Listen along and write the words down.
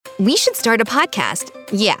we should start a podcast.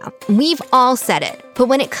 Yeah, we've all said it. But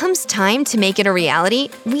when it comes time to make it a reality,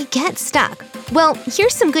 we get stuck. Well,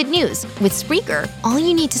 here's some good news. With Spreaker, all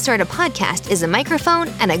you need to start a podcast is a microphone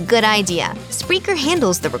and a good idea. Spreaker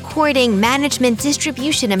handles the recording, management,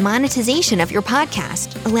 distribution, and monetization of your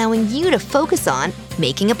podcast, allowing you to focus on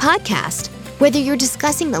making a podcast. Whether you're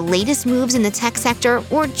discussing the latest moves in the tech sector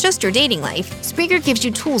or just your dating life, Spreaker gives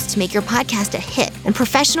you tools to make your podcast a hit and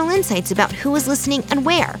professional insights about who is listening and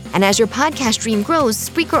where. And as your podcast dream grows,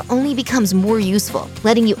 Spreaker only becomes more useful,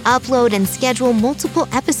 letting you upload and schedule multiple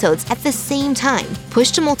episodes at the same time,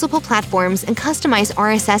 push to multiple platforms, and customize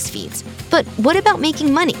RSS feeds. But what about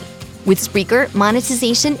making money? With Spreaker,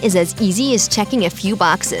 monetization is as easy as checking a few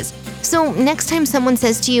boxes. So next time someone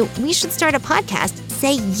says to you, we should start a podcast,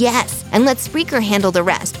 say yes, and let Spreaker handle the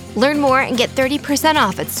rest. Learn more and get 30%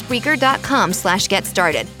 off at Spreaker.com/get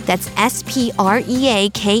started. That's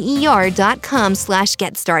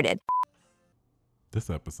SPREAKER.com/get started. This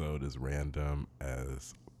episode is random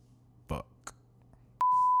as fuck.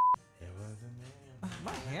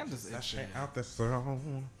 My hand is itching. Out the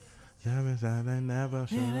throne. Never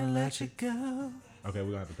should let you go. Okay, we're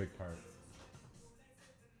gonna have to pick parts.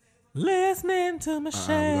 Listening to my We're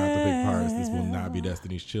gonna have to pick parts. This will not be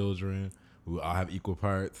Destiny's Children. We will all have equal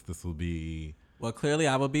parts. This will be. Well, clearly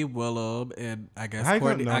I will be Willow, and I guess How you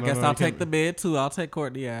Courtney. gonna- I no, guess no, I'll you take can't- the mid too. I'll take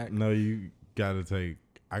Courtney Act. No, you gotta take.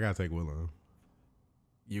 I gotta take Willow.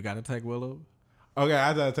 You got to take Willow. Okay,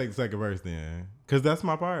 I gotta take the second verse then, cause that's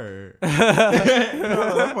my part. No,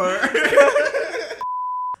 that part.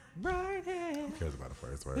 Right here, Who cares about the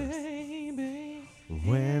first verse? baby.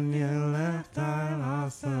 When you left, I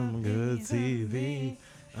lost some good TV.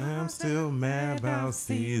 I'm still mad about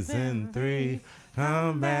season 3.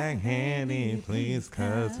 Come back, Hanny, please,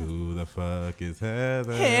 cause who the fuck is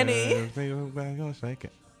Heather? Hanny. Who back gonna shake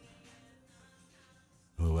it?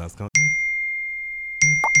 Who else gonna?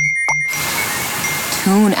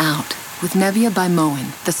 Tune out with Nevia by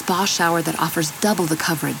Moen, the spa shower that offers double the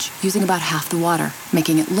coverage using about half the water,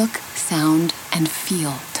 making it look, sound, and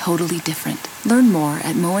feel totally different. Learn more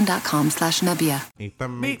at moen.com/Nevia. Eat the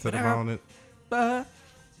meat to the bone.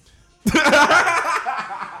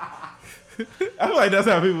 I feel like that's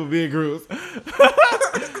how people be in groups.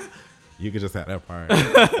 You could just have that part.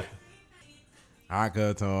 I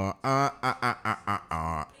could talk.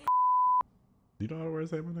 You know how to word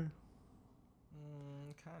say my name?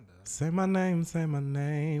 Kinda. Say my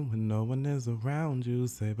name when no one is around you.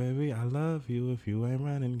 Say, baby, I love you if you ain't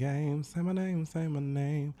running games. Say my name.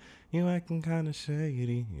 You acting kinda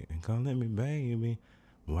shady and calling me baby.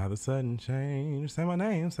 Why the sudden change? Say my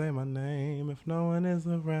name. If no one is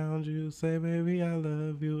around you, say, baby, I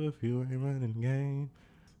love you if you ain't running games.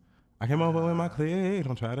 I came over with my clique,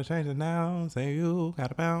 don't try to change it now. Say you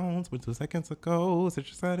gotta bounce, but 2 seconds ago, sit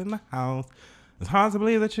your son in the house. It's hard to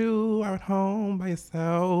believe that you are at home by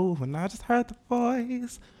yourself. And I just heard the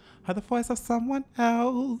voice of someone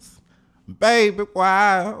else. Baby,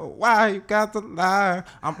 why you got to lie?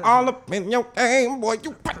 I'm all up in your game, boy.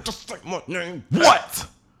 You better say my name. What?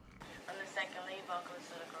 I'm the second lead vocalist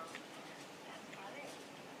of the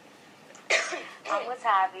group. I'm with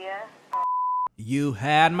Tavia. You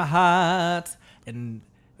had my heart and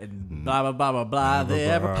blah blah blah blah blah. The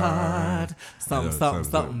every part,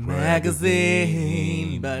 something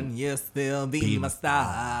magazine, but you still be my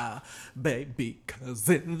star, baby. 'Cause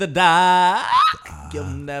in the dark, you'll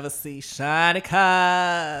never see shiny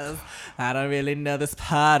cars. I don't really know this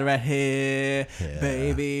part right here,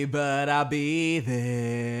 baby, but I'll be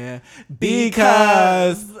there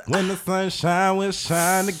because when the sunshine will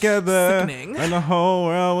shine together, Sickening. and the whole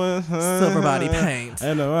world will Silver body paint.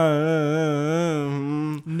 and the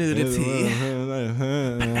Nudity.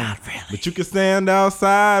 but not really. But you can stand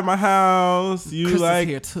outside my house. You Chris is like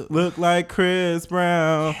here too. look like Chris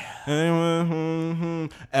Brown.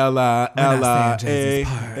 Ella, not saying Jay-Z's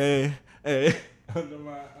part. under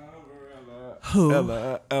my umbrella. Who?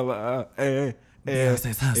 Ella,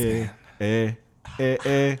 Beyonce's husband.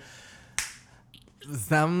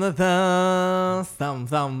 Some about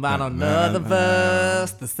another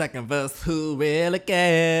verse. The second verse, who really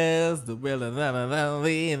cares? The really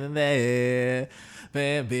leaving there.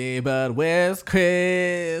 Baby, but where's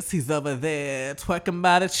Chris? He's over there twerking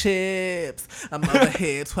by the chips. I'm over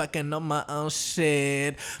here twerking on my own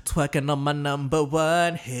shit. Twerking on my number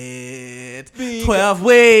 1 hit. 12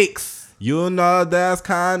 weeks. You know that's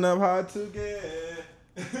kind of hard to get.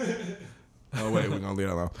 Oh, wait, we're going to leave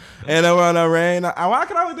that alone. And I want to rain. Why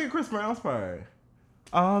can I only think Chris Brown's part?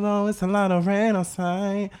 Although it's a lot of rain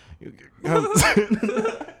outside.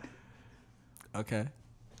 Okay.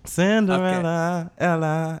 Cinderella,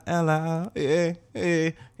 Ella, Ella,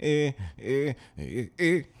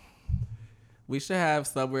 We should have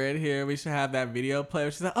somewhere in here. We should have that video play.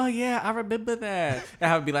 Where she's like, "Oh yeah, I remember that." And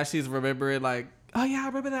have it be like she's remembering, like, "Oh yeah, I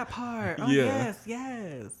remember that part." Oh Yeah.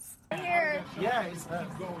 yes.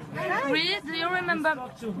 Really? Do you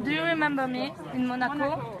remember me in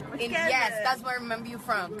Monaco? Yes, that's where I remember you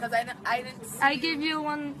from. Because I didn't. I gave you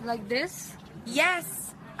one like this.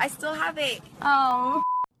 Yes, I still have it. Oh.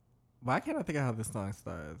 Why can't I think of how this song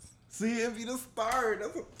starts? See, it'd be the start.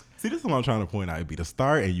 See, this is what I'm trying to point out. It'd be the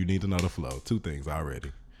start, and you need to know the flow. Two things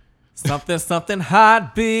already. Something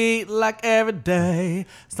heartbeat like every day.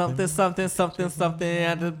 Something at the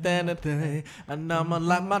end of the day. And I'ma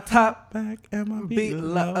like my top Back and my beat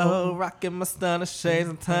low, rocking my stunner shades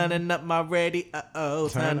and turning up my radio.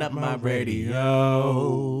 Turn up my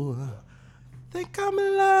radio. Think I'm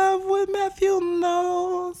in love with Matthew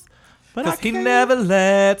Knowles, but Cause he can't. never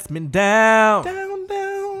lets me down. Down.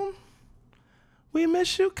 We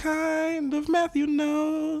miss you kind of Matthew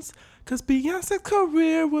Knowles, cause Beyonce's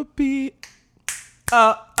career would be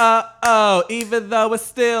Even though it's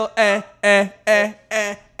still it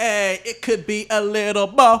could be a little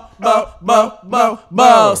mo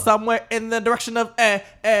somewhere in the direction of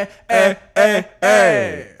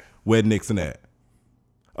Where Nixon at?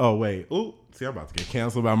 Oh wait, ooh, see, I'm about to get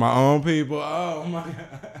canceled by my own people. Oh my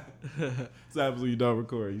god. It's absolutely you don't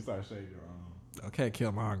record. You start shaking your arm. Okay,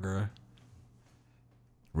 kill my girl.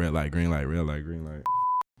 Red light, green light, red light, green light.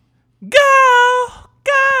 Go.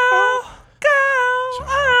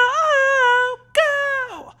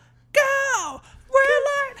 Red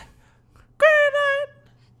light, green light.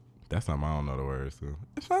 That's something I don't know the words to.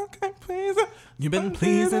 If I can't please it, You've been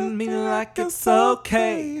pleasing me like it's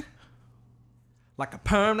okay. Like a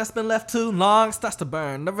perm that's been left too long starts to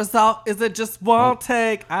burn. The result is it just won't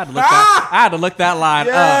take. I had to look that line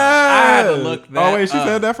up. I had to look that Oh wait, she up.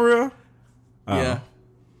 said that for real? Yeah.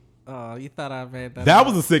 Oh, you thought I made that? That up.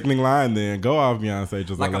 was a sickening line then. Go off, Beyonce.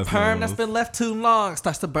 Just Like a unless perm it that's was- been left too long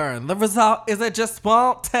starts to burn. The result is it just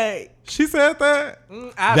won't take. She said that? I had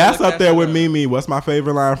to That's look up that there shit with up. Mimi. What's my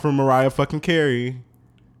favorite line from Mariah fucking Carey?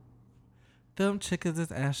 Them chickens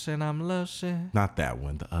is ash and I'm lotion. Not that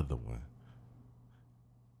one, the other one.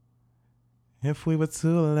 If we were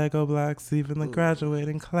two Lego blocks, even the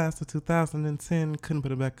graduating class of 2010 couldn't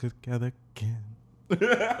put it back together again.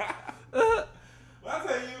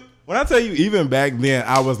 When I tell you, even back then,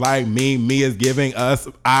 I was like, me is giving us,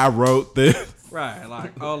 I wrote this. Right,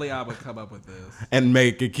 like only I would come up with this. And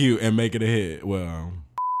make it cute and make it a hit. Well.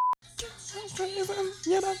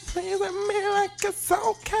 You're not pleasing me like it's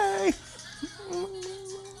okay.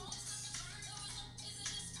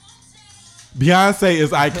 Beyonce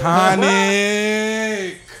is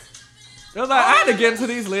iconic. It was like I had to get into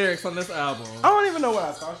these lyrics on this album. I don't even know what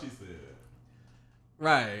I thought she said.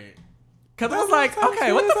 Right. Cause I was like,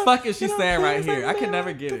 okay, what the fuck is she saying right here? I can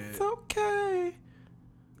never get it. It's okay.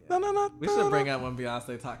 We should bring up when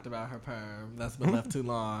Beyonce talked about her perm that's been left too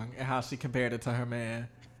long and how she compared it to her man.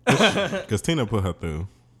 Because Tina put her through.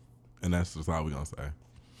 And that's just all we gonna say.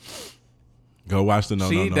 Go watch the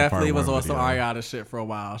She definitely was on some video. Ariana shit for a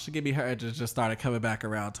while. She gave me her edges just started coming back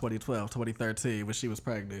around 2012, 2013 when she was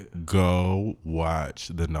pregnant. Go watch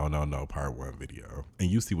the No Part 1 video. And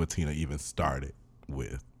you see what Tina even started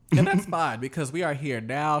with. And that's fine because we are here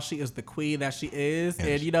now. She is the queen that she is.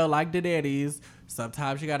 And you know, like the daddies,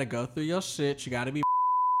 sometimes you got to go through your shit. You got to be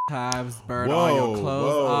times, burn all your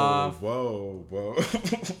clothes off. Whoa.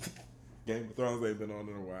 Game of Thrones ain't been on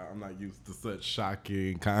in a while. I'm not used to such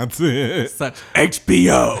shocking content. Such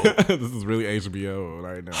HBO. This is really HBO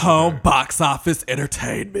right now. Home Okay. box office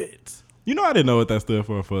entertainment. You know, I didn't know what that stood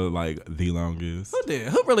for like the longest. Who did?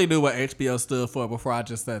 Who really knew what HBO stood for before I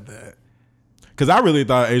just said that? Because I really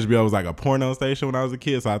thought HBO was like a porno station when I was a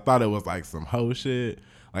kid. So I thought it was like some hoe shit.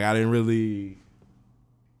 Like I didn't really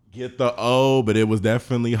get the O, but it was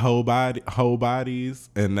definitely hoe bodies.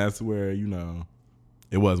 And that's where, you know,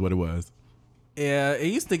 it was what it was. Yeah, it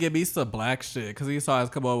used to give me some black shit because he used to always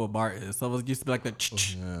come on with Martin. So it was used to be like the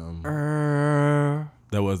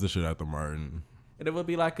That was the shit after Martin. and it would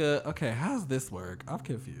be like okay, how's this work? I'm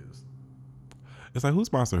confused. It's like, who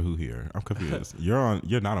sponsored who here? I'm confused. You're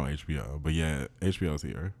not on HBO, but yeah, HBO's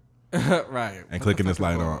here. Right. And clicking this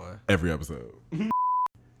light on every episode.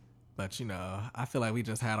 But you know, I feel like we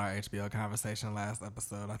just had our HBO conversation last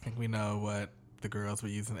episode. I think we know what the girls were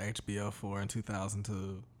using HBO for in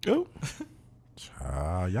 2002. Oh.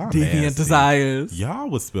 Child, y'all Deviant nasty. Desires. Y'all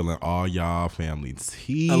was spilling all y'all family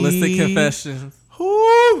tea. Illicit confessions.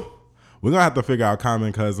 Who? We're gonna have to figure out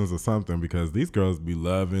common cousins or something because these girls be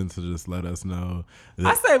loving to just let us know.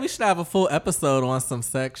 I say we should have a full episode on some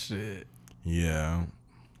sex shit. Yeah.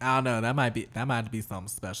 I don't know. That might be something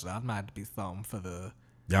special. That might be something for the.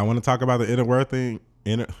 Y'all want to talk about the inner working?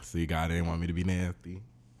 See, God didn't want me to be nasty.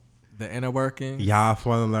 The inner working. Y'all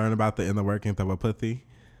want to learn about the inner workings of a pussy?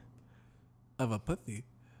 Of a pussy.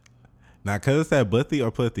 Now, cause it said pussy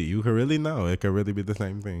or pussy, you could really know. It could really be the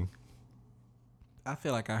same thing. I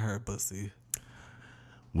feel like I heard pussy.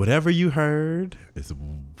 Whatever you heard is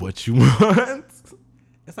what you want.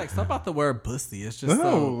 It's like something about the word bussy. It's just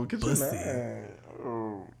so get bussy.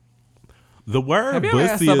 The word Have you bussy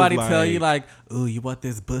ever had somebody is tell you like, "Ooh, you want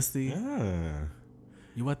this bussy? Yeah.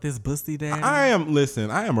 You want this bussy, daddy?" I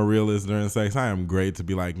am a real listener in sex. I am great to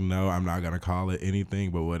be like, no, I'm not gonna call it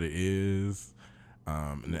anything but what it is.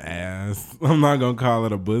 An ass. I'm not gonna call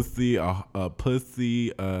it a bussy, a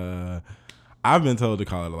pussy. I've been told to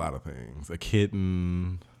call it a lot of things. A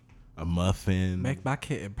kitten, a muffin. Make my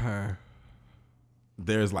kitten purr.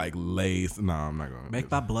 There's like lace. No, I'm not gonna.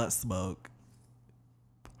 Make my blood smoke.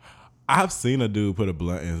 I've seen a dude put a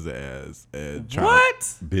blunt in his ass. What?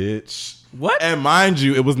 Bitch. What? And mind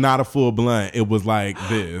you, it was not a full blunt. It was like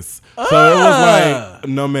this. So it was like,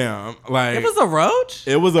 no ma'am. Like it was a roach?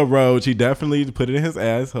 It was a roach. He definitely put it in his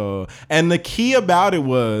asshole. And the key about it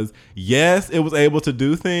was, yes, it was able to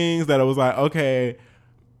do things that it was like, okay,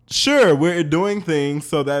 sure, we're doing things,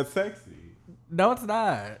 so that's sexy. No, it's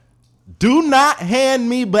not. Do not hand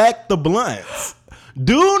me back the blunts.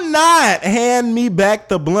 Do not hand me back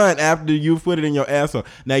the blunt after you put it in your asshole.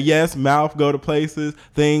 Now, yes, mouth go to places,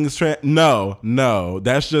 things. No,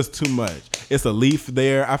 that's just too much. It's a leaf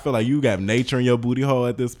there. I feel like you got nature in your booty hole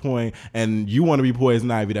at this point, and you want to be poison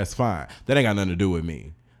ivy. That's fine. That ain't got nothing to do with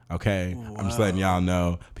me. Okay, whoa. I'm just letting y'all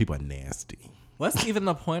know people are nasty. What's even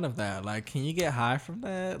the point of that? Like, can you get high from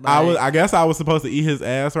that? Like, I guess I was supposed to eat his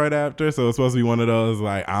ass right after, so it's supposed to be one of those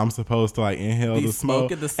like I'm supposed to like inhale the smoke.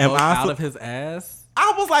 Smoking the smoke out of his ass.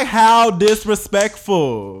 I was like, how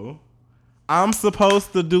disrespectful. I'm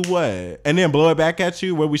supposed to do what? And then blow it back at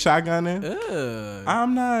you where we shotgunning? Ugh.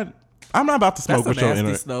 I'm not about to smoke with your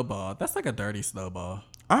nasty snowball. That's like a dirty snowball.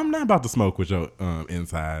 I'm not about to smoke with your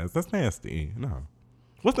insides. That's nasty. No.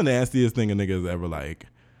 What's the nastiest thing a nigga's ever like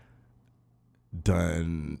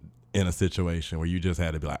done in a situation where you just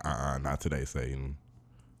had to be like, not today, Satan.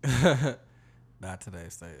 Not today,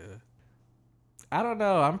 Satan. I don't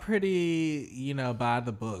know. I'm pretty, by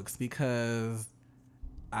the books because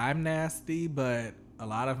I'm nasty, but a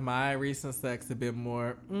lot of my recent sex a bit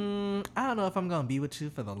more, I don't know if I'm going to be with you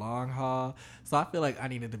for the long haul. So I feel like I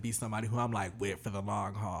needed to be somebody who I'm like with for the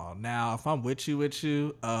long haul. Now, if I'm with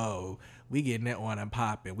you, oh, we getting it on and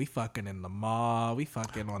popping. We fucking in the mall. We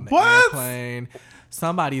fucking on the airplane.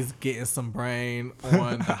 Somebody's getting some brain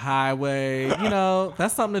on the highway.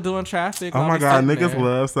 That's something to do in traffic. Oh my God, niggas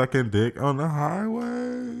love sucking dick on the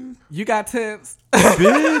highway. You got tents?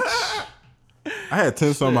 Bitch. I had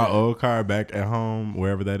tents on my old car back at home,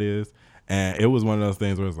 wherever that is. And it was one of those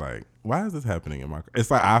things where it's like, why is this happening in my car?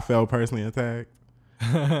 It's like I felt personally attacked.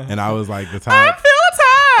 And I was like, the time. I feel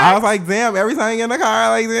attacked. I was like, damn, every time you get in the car,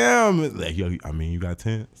 like, damn. Like, yo, you got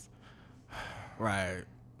tents. Right.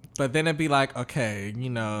 But then it'd be like, okay,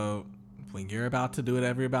 when you're about to do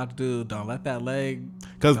whatever you're about to do, don't let that leg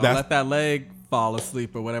fall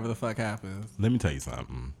asleep or whatever the fuck happens. Let me tell you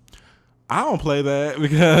something. I don't play that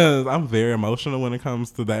because I'm very emotional when it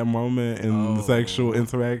comes to that moment in the sexual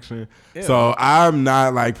interaction. Ew. So I'm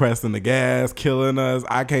not like pressing the gas, killing us.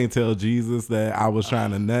 I can't tell Jesus that I was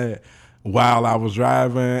trying to nut while I was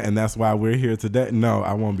driving, and that's why we're here today. No,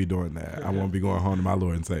 I won't be doing that. I won't be going home to my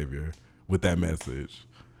Lord and Savior with that message.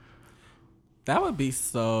 That would be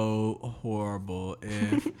so horrible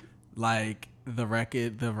if like the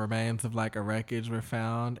remains of like a wreckage were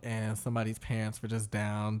found and somebody's pants were just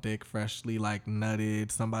down, dick freshly like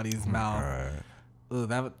nutted, somebody's mouth.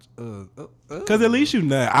 That would, because at least you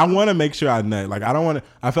nut. I want to make sure I nut. Like I don't want to.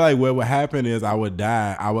 I feel like what would happen is I would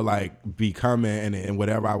die. I would like be coming and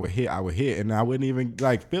whatever I would hit, and I wouldn't even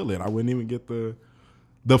like feel it. I wouldn't even get the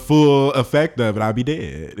full effect of it. I'd be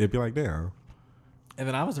dead. It'd be like damn. And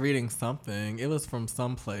then I was reading something. It was from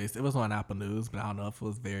someplace. It was on Apple News, but I don't know if it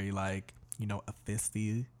was very like,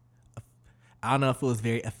 official. I don't know if it was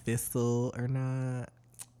very official or not.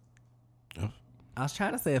 Oh. I was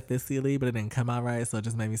trying to say officially, but it didn't come out right, so it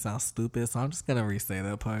just made me sound stupid. So I'm just gonna re-say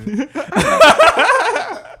that part.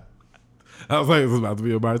 I was like, it's about to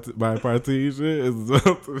be a bipartisan shit. It's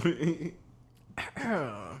about to be.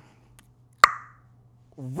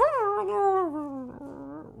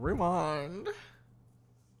 Rewind.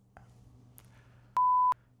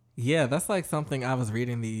 Yeah, that's like something I was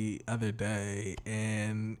reading the other day,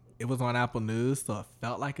 and it was on Apple News, so it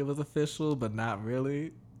felt like it was official, but not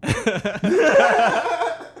really.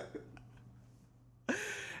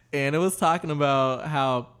 And it was talking about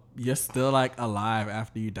how you're still like alive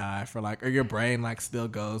after you die for like, or your brain like still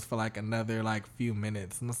goes for like another like few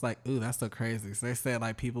minutes. And it's like, ooh, that's so crazy. So they said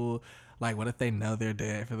like people, like what if they know they're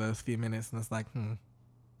dead for those few minutes? And it's like,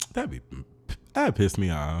 That'd piss me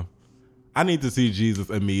off. I need to see Jesus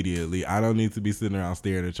immediately. I don't need to be sitting around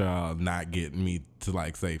staring at y'all not getting me to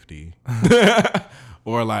like safety.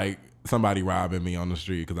 Or like somebody robbing me on the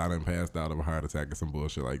street because I done passed out of a heart attack or some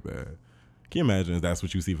bullshit like that. Can you imagine if that's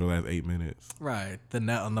what you see for the last 8 minutes? Right. The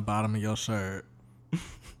net on the bottom of your shirt.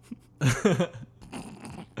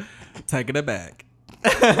 Taking it back.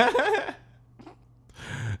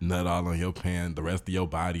 Nut all on your pants, the rest of your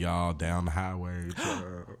body all down the highway.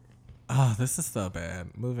 Oh, this is so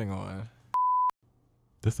bad. Moving on.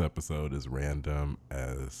 This episode is random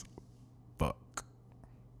as fuck.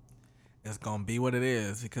 It's gonna be what it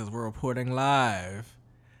is because we're reporting live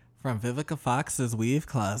from Vivica Fox's weave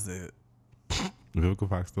closet. Vivica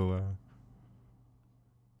Fox still alive?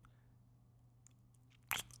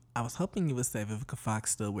 I was hoping you would say Vivica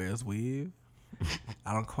Fox still wears weave.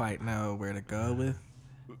 I don't quite know where to go with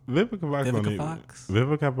Vivica Fox.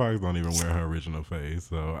 Vivica Fox don't even wear her original face,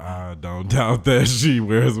 so I don't doubt that she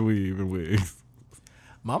wears weave and wigs.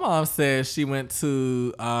 My mom said she went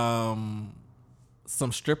to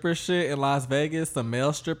some stripper shit in Las Vegas, some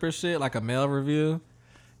male stripper shit, like a male review.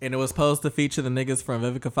 And it was supposed to feature the niggas from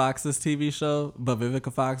Vivica Fox's TV show, but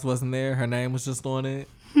Vivica Fox wasn't there. Her name was just on it.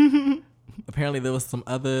 Apparently there was some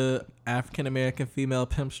other African-American female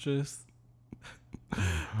pimpstress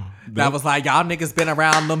that was like, y'all niggas been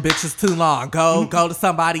around them bitches too long. Go to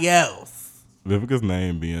somebody else. Vivica's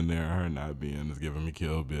name being there, her not being, is giving me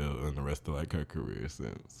Kill Bill and the rest of like her career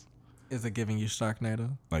since. Is it giving you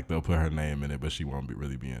Sharknado? Like they'll put her name in it, but she won't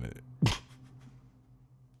really be in it.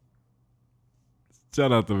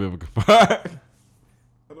 Shout out to Vivica Fox. I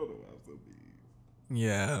don't know why I'm so mean.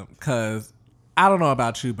 Yeah, because I don't know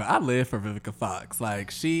about you, but I live for Vivica Fox. Like,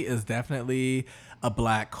 she is definitely a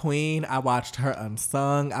black queen. I watched her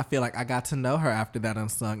Unsung. I feel like I got to know her after that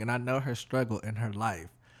Unsung, and I know her struggle in her life.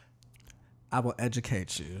 I will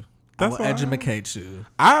educate you. I will educate you.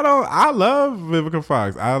 I love Vivica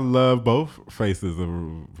Fox. I love both faces of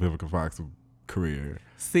Vivica Fox's career.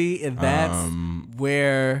 See, and that's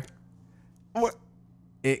where what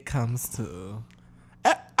it comes to.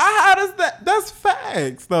 How does that? That's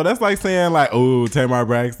facts, though. That's like saying like, oh, Tamar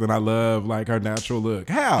Braxton, I love like her natural look.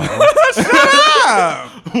 How? Shut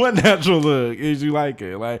up. What natural look is you like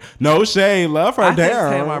it? Like, no shade, love her I think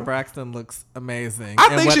down. Tamar Braxton looks amazing.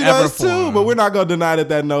 I think she does form. too, but we're not gonna deny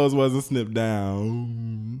that nose wasn't snipped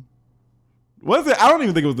down. Was it? I don't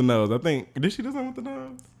even think it was the nose. I think did she do something with the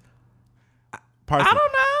nose? Parts, I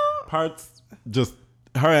don't know. Parts just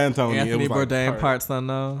her and Tony. Anthony it was Bourdain, like parts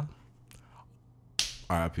unknown.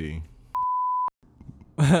 R.I.P.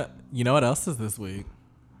 You know what else is this week?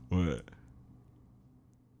 What? 9,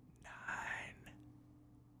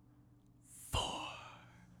 4,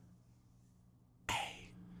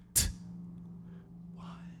 8, 1.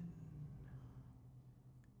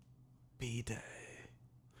 B-Day.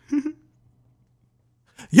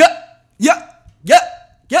 Yep.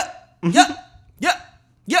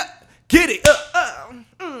 Get it.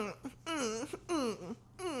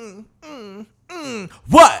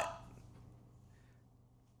 What?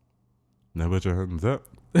 Now put your hands up.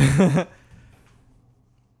 Can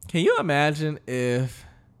you imagine if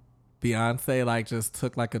Beyonce like just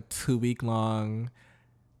took like a 2-week long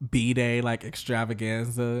B-Day like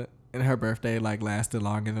extravaganza and her birthday like lasted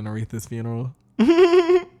longer than Aretha's funeral?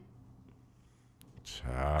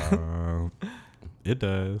 Child. It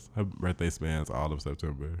does. Her birthday spans all of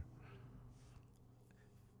September.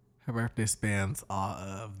 Her birthday spans all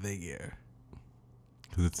of the year.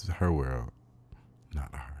 Because it's her world, not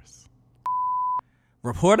ours.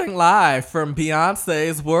 Reporting live from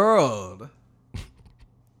Beyonce's world.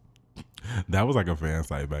 That was like a fan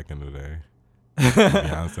site back in the day.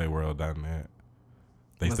 BeyonceWorld.net.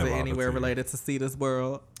 Was it anywhere related to Ceda's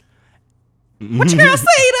world? Mm-hmm. What you gonna say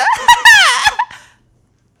to?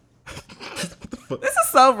 This is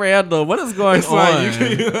so random. What is going on? Like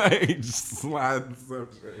you can like slide the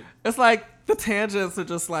subject. It's like the tangents are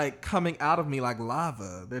just like coming out of me like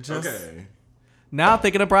lava. They're just Okay. Now I'm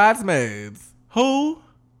thinking of Bridesmaids. Who?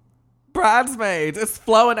 Bridesmaids. It's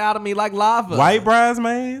flowing out of me like lava. White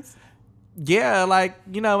Bridesmaids? Yeah, like,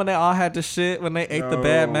 you know, when they all had the shit, when they ate the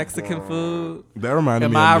bad Mexican food. That reminded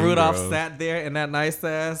and me of Maya Mean Rudolph Girls. sat there in that nice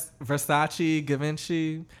ass Versace,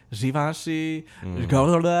 Givenchy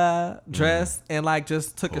dress and like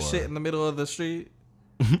just took a shit in the middle of the street.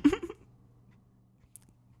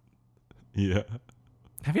 Yeah.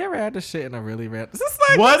 Have you ever had this shit in a really red? This is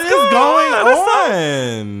like, What what's is going on?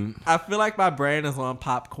 on? I feel like my brain is on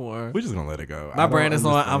popcorn. We're just gonna let it go. My brain is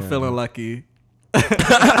on I'm understand. feeling lucky.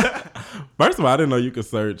 First of all, I didn't know you could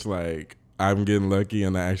search like I'm getting lucky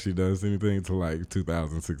and that actually does anything to like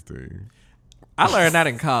 2016. I learned that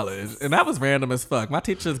in college, and that was random as fuck. My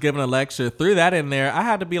teacher was giving a lecture, threw that in there. I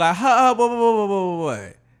had to be like,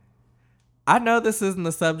 whoa. I know this isn't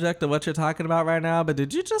the subject of what you're talking about right now, but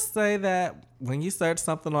did you just say that when you search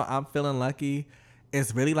something on I'm feeling lucky,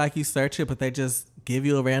 it's really like you search it, but they just give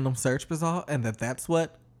you a random search result, and that's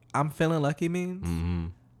what I'm feeling lucky means? Mm-hmm.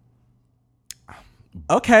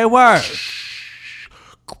 Okay, word.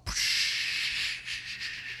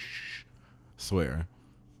 Swear.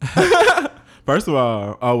 First of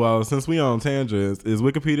all, oh well, since we on tangents, is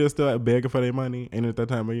Wikipedia still begging for their money? Ain't it that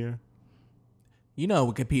time of year? You know,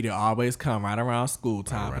 Wikipedia always come right around school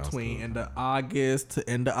time, between end of August to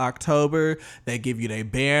end of October. They give you their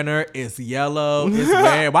banner. It's yellow. It's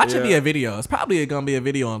red. Watch it be a video. It's probably going to be a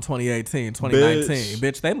video in 2018, 2019.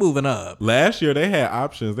 Bitch, they moving up. Last year, they had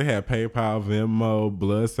options. They had PayPal, Venmo,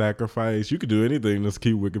 blood sacrifice. You could do anything to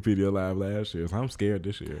keep Wikipedia alive last year. So I'm scared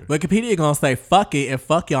this year. Wikipedia going to say, fuck it, and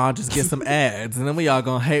fuck y'all and just get some ads. And then we all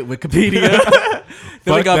going to hate Wikipedia.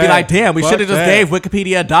 Then we going to be like, damn, we should have just gave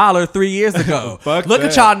Wikipedia $1 3 years ago. Look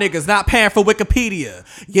at y'all niggas not paying for Wikipedia.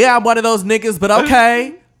 Yeah, I'm one of those niggas, but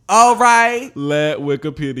okay. All right. Let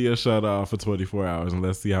Wikipedia shut off for 24 hours and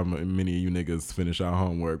let's see how many of you niggas finish our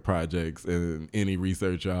homework projects and any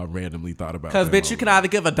research y'all randomly thought about. Because, bitch, you can either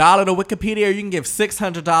give $1 to Wikipedia or you can give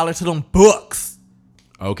 $600 to them books.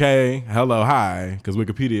 Okay. Hello. Hi. Because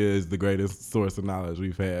Wikipedia is the greatest source of knowledge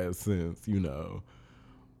we've had since, you know.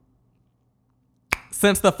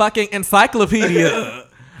 Since the fucking encyclopedia.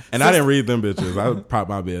 And I didn't read them bitches. I propped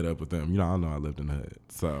my bed up with them. You know, I know I lived in the hood.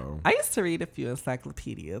 So I used to read a few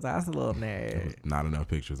encyclopedias. I was a little nerd. Not enough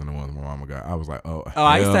pictures in the ones my mama got. I was like, oh.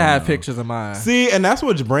 I used to have pictures of mine. See, and that's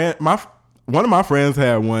what one of my friends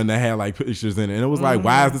had one that had like pictures in it. And it was like,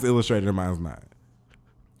 why is this illustrated and mine's not?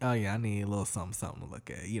 Oh, yeah, I need a little something to look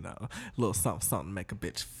at. You know, a little something to make a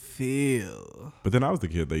bitch feel. But then I was the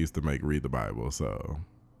kid that used to read the Bible. So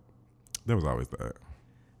there was always that.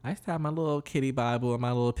 I used to have my little kitty Bible and my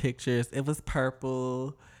little pictures. It was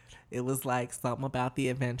purple. It was like something about the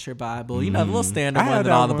Adventure Bible. You know, the little standard one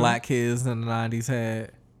that all the black kids in the 90s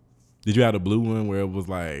had. Did you have the blue one where it was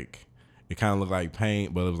like, it kind of looked like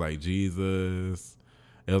paint, but it was like Jesus?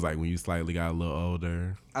 It was like when you slightly got a little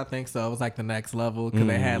older. I think so. It was like the next level because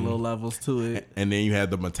they had little levels to it. And then you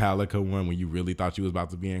had the Metallica one when you really thought you was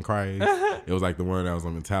about to be in Christ. It was like the one that was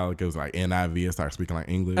on Metallica. It was like NIV. It started speaking like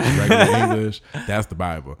English, regular English. That's the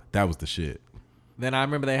Bible. That was the shit. Then I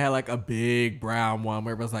remember they had like a big brown one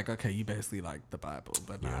where it was like, okay, you basically like the Bible,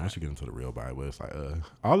 but yeah, once you get into the real Bible, it's like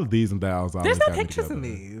all of these and thous. There's no pictures in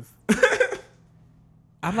these.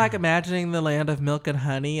 I'm like imagining the land of milk and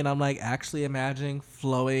honey, and I'm like actually imagining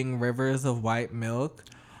flowing rivers of white milk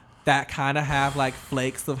that kind of have like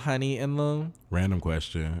flakes of honey in them. Random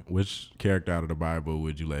question: which character out of the Bible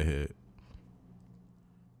would you let hit?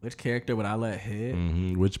 Which character would I let hit?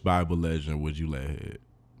 Mm-hmm. Which Bible legend would you let hit?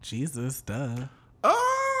 Jesus, duh.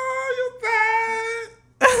 Oh, you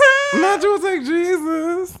bad. Not you would take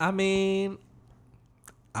Jesus. I mean,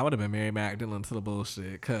 I would have been Mary Magdalene to the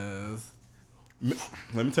bullshit, cause.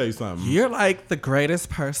 Let me tell you something. You're like the greatest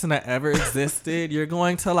person that ever existed. You're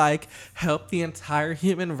going to like help the entire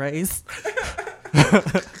human race.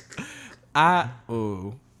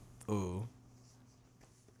 Ooh.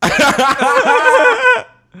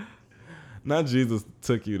 Not Jesus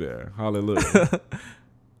took you there. Hallelujah.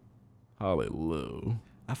 Hallelujah.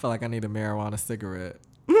 I feel like I need a marijuana cigarette.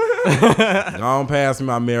 Go on pass me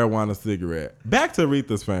my marijuana cigarette. Back to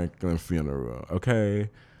Aretha Franklin funeral, okay?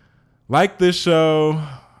 Like this show,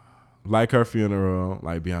 like her funeral,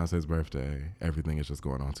 like Beyonce's birthday, everything is just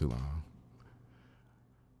going on too long.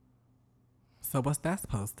 So what's that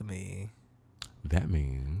supposed to mean? That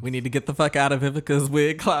means we need to get the fuck out of Vivica's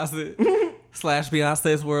wig closet /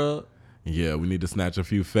 Beyonce's world. Yeah, we need to snatch a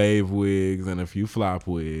few fave wigs and a few flop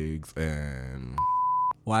wigs. And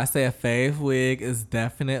well, I say a fave wig is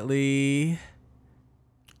definitely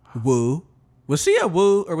Woo. Was she a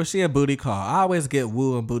Woo or was she a Booty Call? I always get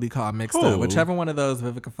Woo and Booty Call mixed up. Whichever one of those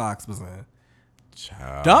Vivica Fox was in.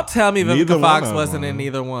 Child. Don't tell me Neither Vivica one Fox of wasn't them. in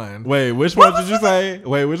either one. Wait, which one did you say?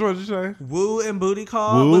 Woo and Booty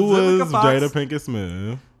Call. Woo Vivica was Fox, Jada Pinkett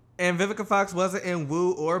Smith. and Vivica Fox wasn't in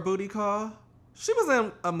Woo or Booty Call. She was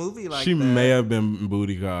in a movie like She that. may have been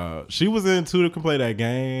Booty Call. She was in Two Can Play That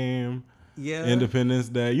Game. Yeah. Independence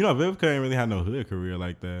Day. You know, Vivica ain't really had no hood career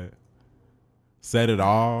like that. Set It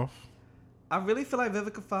Off. I really feel like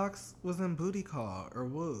Vivica Fox was in Booty Call or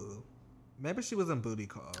Woo. Maybe she was in Booty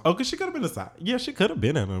Call. Oh, because she could have been a side. Yeah, she could have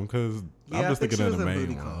been in them because Yeah, I'm I just think thinking she of the was in main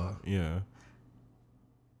Booty one. Call. Yeah.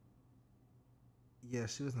 Yeah,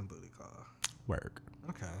 she was in Booty Call. Work.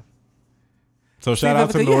 Okay. So shout out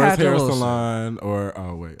to Vivica, you Norris had your Hair little Salon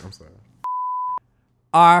oh wait, I'm sorry.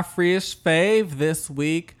 Our freest fave this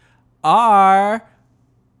week are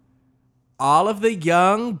all of the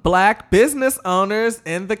young black business owners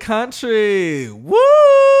in the country. Woo!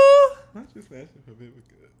 Not just asking for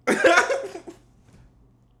Vivica.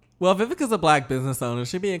 Well, Vivica's a black business owner.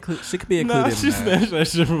 She could be included Nah, in she that. snatched that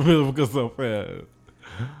shit from Vivica so fast.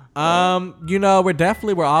 You know,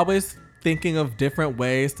 we're always thinking of different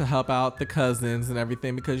ways to help out the cousins and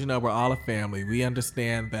everything because, you know, we're all a family. We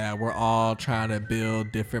understand that we're all trying to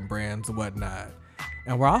build different brands and whatnot.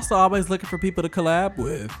 And we're also always looking for people to collab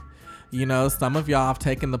with. You know, some of y'all have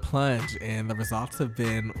taken the plunge and the results have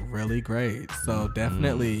been really great. So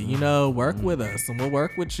definitely, you know, work with us and we'll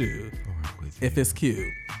work with you if it's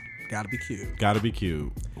cute. Gotta be cute. Gotta be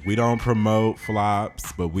cute. We don't promote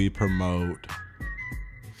flops, but we promote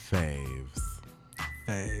faves.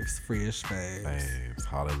 Faves, free-ish faves. Faves.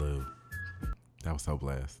 Hallelujah. That was so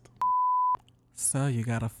blessed. So you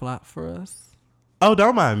got a flop for us? Oh,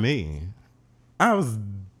 don't mind me. I was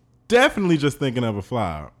definitely just thinking of a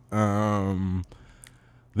flop.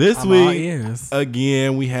 This I'm all week, ears.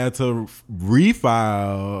 again, we had to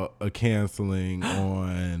refile a canceling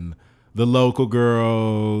on the local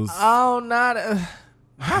girls. Oh, not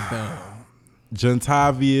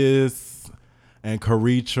Gentavious and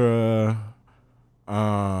Karitra.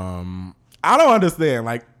 I don't understand.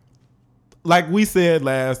 Like we said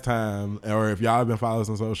last time, or if y'all have been following us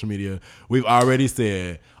on social media, we've already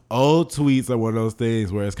said old tweets are one of those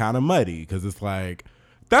things where it's kind of muddy because it's like,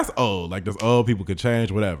 that's old. Like, those old people could change,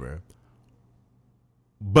 whatever.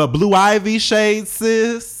 But Blue Ivy shade,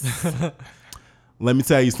 sis. Let me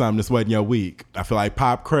tell you something. This wasn't your week. I feel like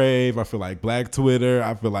Pop Crave. I feel like Black Twitter.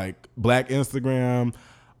 I feel like Black Instagram.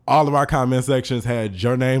 All of our comment sections had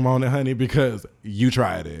your name on it, honey, because you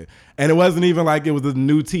tried it. And it wasn't even like it was a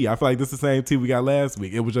new tea. I feel like this is the same tea we got last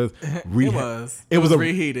week. It was just It was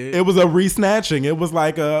reheated. It was a re-snatching. It was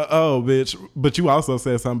like oh, bitch. But you also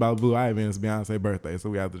said something about Blue Ivy and it's Beyonce's birthday, so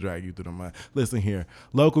we have to drag you through the mud. Listen here.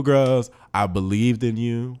 Local girls, I believed in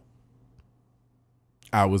you.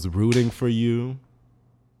 I was rooting for you.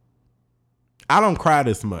 I don't cry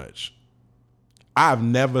this much. I've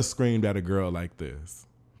never screamed at a girl like this.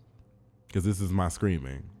 Because this is my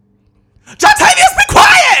screaming. Jontavious, be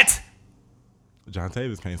quiet!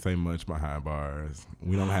 Jontavious can't say much behind bars.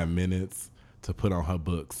 We don't have minutes to put on her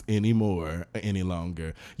books anymore, any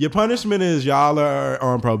longer. Your punishment is y'all are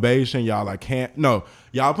on probation. Y'all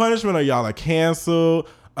punishment or y'all are canceled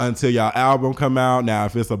until y'all album come out. Now,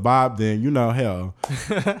 if it's a bop, then you know, hell.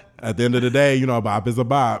 At the end of the day, you know, a bop is a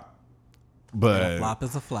bop. But a flop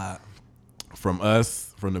is a flop. From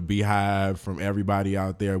us, from the Beehive, from everybody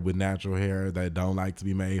out there with natural hair that don't like to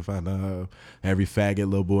be made fun of, every faggot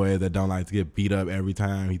little boy that don't like to get beat up every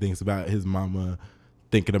time he thinks about his mama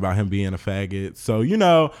thinking about him being a faggot. So, you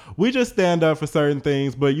know, we just stand up for certain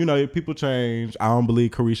things, but, you know, people change. I don't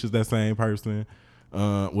believe Carisha's that same person.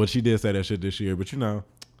 Well, she did say that shit this year, but, you know.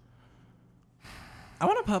 I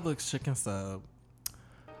want a Publix chicken sub.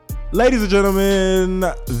 Ladies and gentlemen,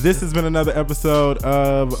 this has been another episode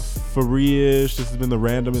of Free-ish. This has been the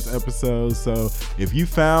randomest episode. So if you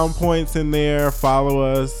found points in there, follow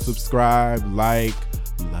us, subscribe, like,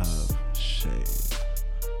 love, shade.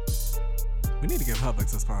 We need to get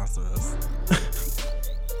Publix to sponsor us.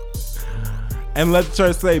 And let the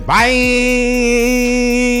church say bye.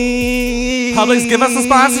 Publix, give us a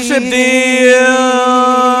sponsorship deal.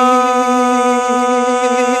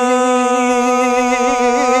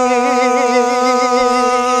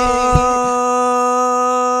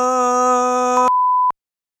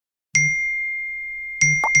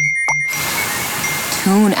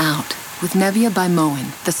 Tune out with Nevia by Moen,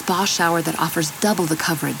 the spa shower that offers double the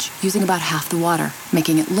coverage using about half the water,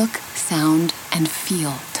 making it look, sound, and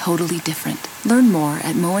feel totally different. Learn more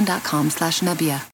at moen.com/Nebia.